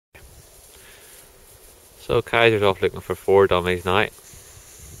So Kaiser's off looking for 4 dummies now.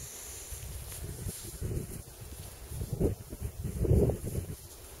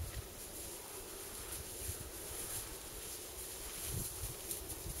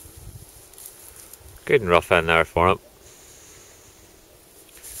 Good and rough in there for him.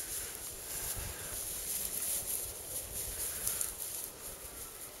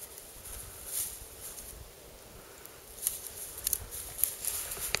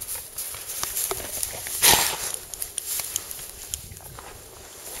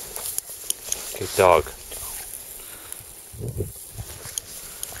 Good dog.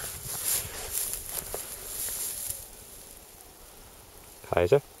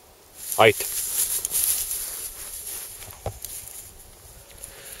 Kaiser. Out.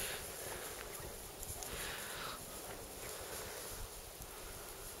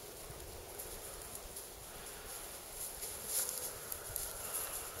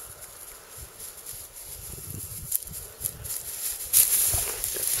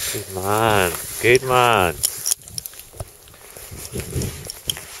 Good man. Good man.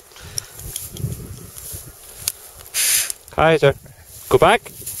 Kaiser. Go back.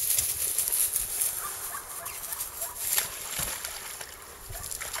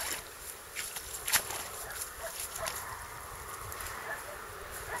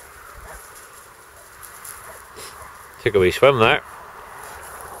 Took a wee swim there.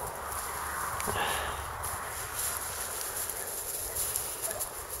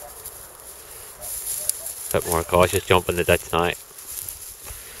 Bit more cautious jump in the ditch now.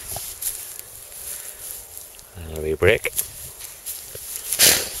 And a wee break.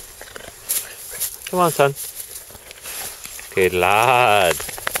 Come on, son. Good lad.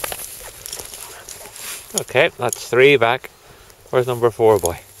 Okay, that's 3 back. Where's number 4,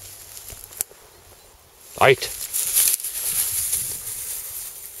 boy? Out.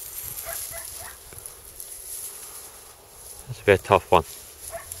 That's a bit tough one.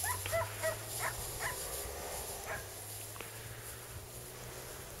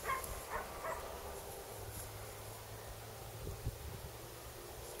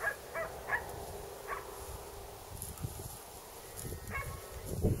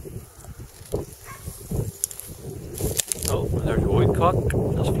 Oh, there's a woodcock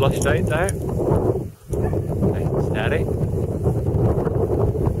just flushed out there. Nice and steady.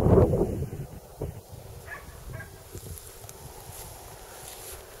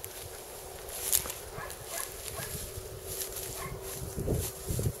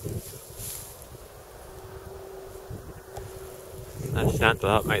 That scent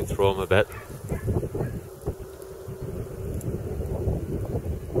of that might throw him a bit.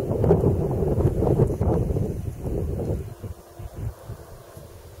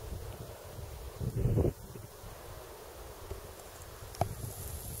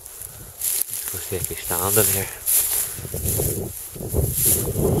 Let's see if he's standing here.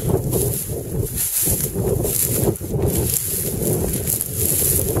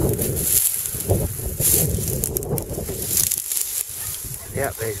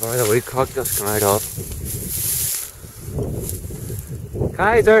 Yep, there's where the woodcock just come out of.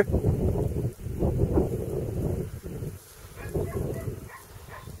 Kaiser!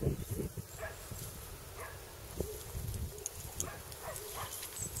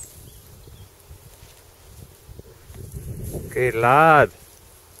 Good lad!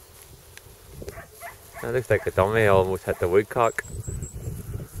 That looks like a dummy almost hit the woodcock.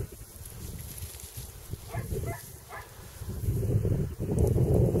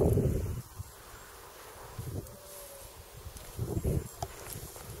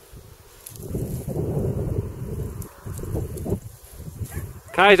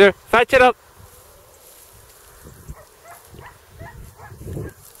 Kaiser, fetch it up!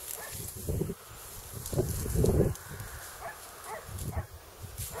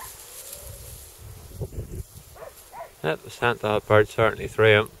 Yep, the scent of that bird certainly threw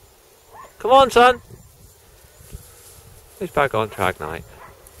him. Come on, son! He's back on track now. He's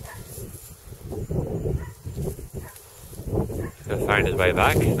gonna find his way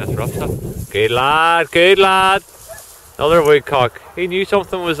back in this rough stuff. Good lad, good lad! Another woodcock. He knew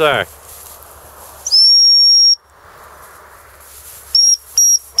something was there.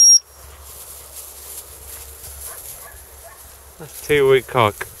 That's 2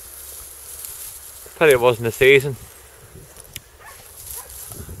 woodcock. Pity it wasn't a season.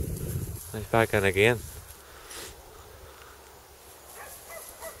 He's back in again.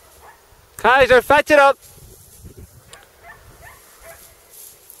 Kaiser, fetch it up!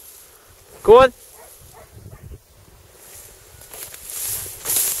 Go on!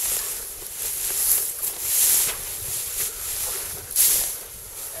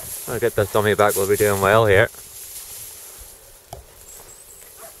 I'll get this dummy back, we'll be doing well here.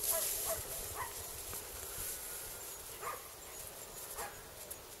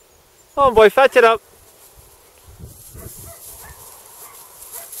 Come on boy, fetch it up.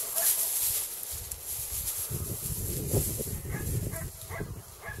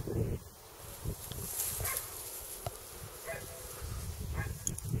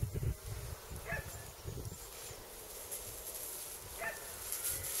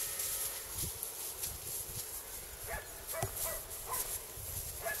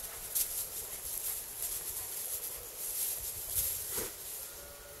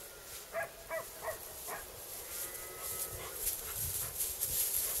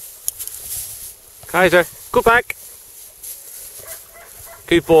 Kaiser, go back.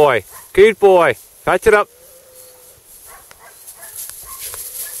 Good boy, good boy. Fetch it up.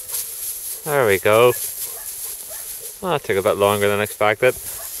 There we go. Well, that took a bit longer than expected.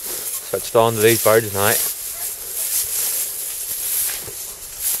 Switched on to these birds now.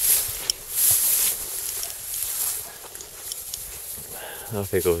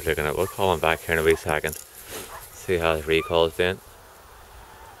 Off he goes looking at it. We'll call him back here in a wee second. See how his recall's doing.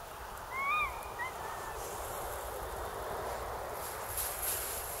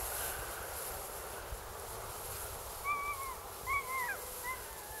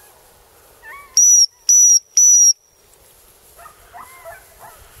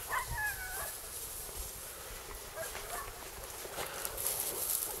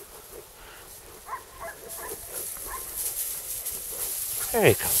 Here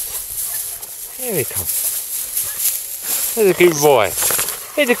he comes. Here he comes. He's a good boy.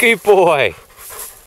 He's a good boy.